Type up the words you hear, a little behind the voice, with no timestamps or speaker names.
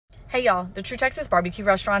Hey y'all, the True Texas BBQ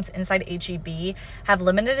restaurants inside HEB have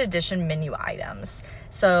limited edition menu items.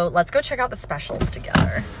 So let's go check out the specials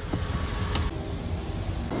together.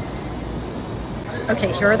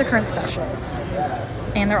 Okay, here are the current specials.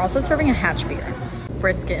 And they're also serving a hatch beer.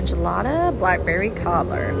 Brisket enchilada, Blackberry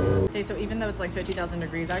Cobbler. Okay, so even though it's like 50,000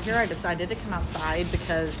 degrees out here, I decided to come outside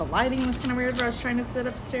because the lighting was kind of weird where I was trying to sit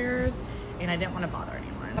upstairs and I didn't want to bother anyone.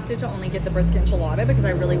 I opted to only get the brisket enchilada because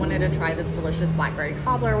I really wanted to try this delicious Blackberry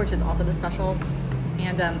Cobbler, which is also the special.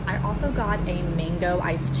 And I also got a mango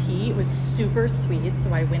iced tea. It was super sweet,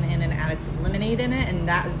 so I went in and added some lemonade in it, and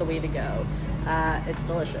that is the way to go. It's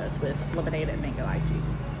delicious with lemonade and mango iced tea.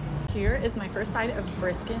 Here is my first bite of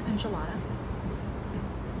brisket enchilada.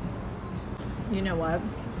 You know what?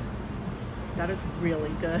 That is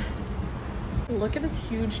really good. Look at this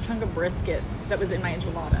huge chunk of brisket that was in my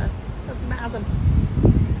enchilada. That's massive.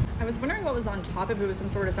 I was wondering what was on top, if it was some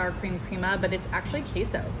sort of sour cream crema, but it's actually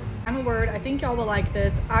queso. I'm a word, I think y'all will like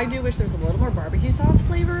this. I do wish there's a little more barbecue sauce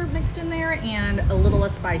flavor mixed in there and a little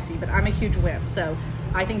less spicy, but I'm a huge wimp, so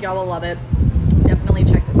I think y'all will love it. Definitely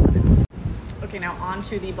check this one out. Okay, now on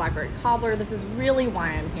to the Blackberry Cobbler. This is really why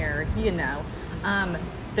I'm here, you know.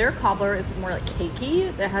 Their cobbler is more like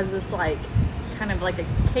cakey. It has this like, kind of like a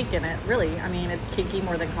cake in it, really. I mean, it's cakey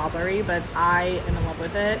more than cobblery, but I am in love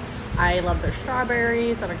with it. I love their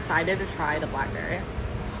strawberries, so I'm excited to try the blackberry.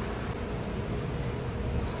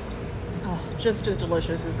 Oh, just as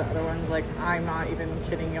delicious as the other ones. Like, I'm not even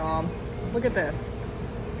kidding y'all. Look at this.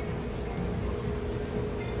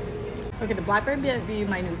 Okay, the blackberry might be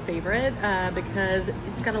my new favorite because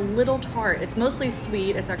it's got a little tart. It's mostly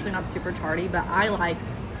sweet. It's actually not super tarty, but I like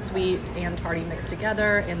sweet and tarty mixed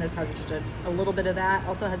together, and this has just a little bit of that.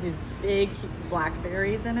 Also has these big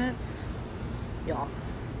blackberries in it. Y'all.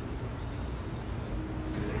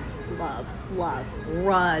 Love, love,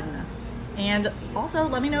 run. And also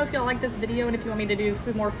let me know if y'all like this video and if you want me to do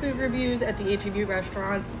more food reviews at the HEB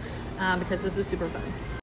restaurants because this was super fun.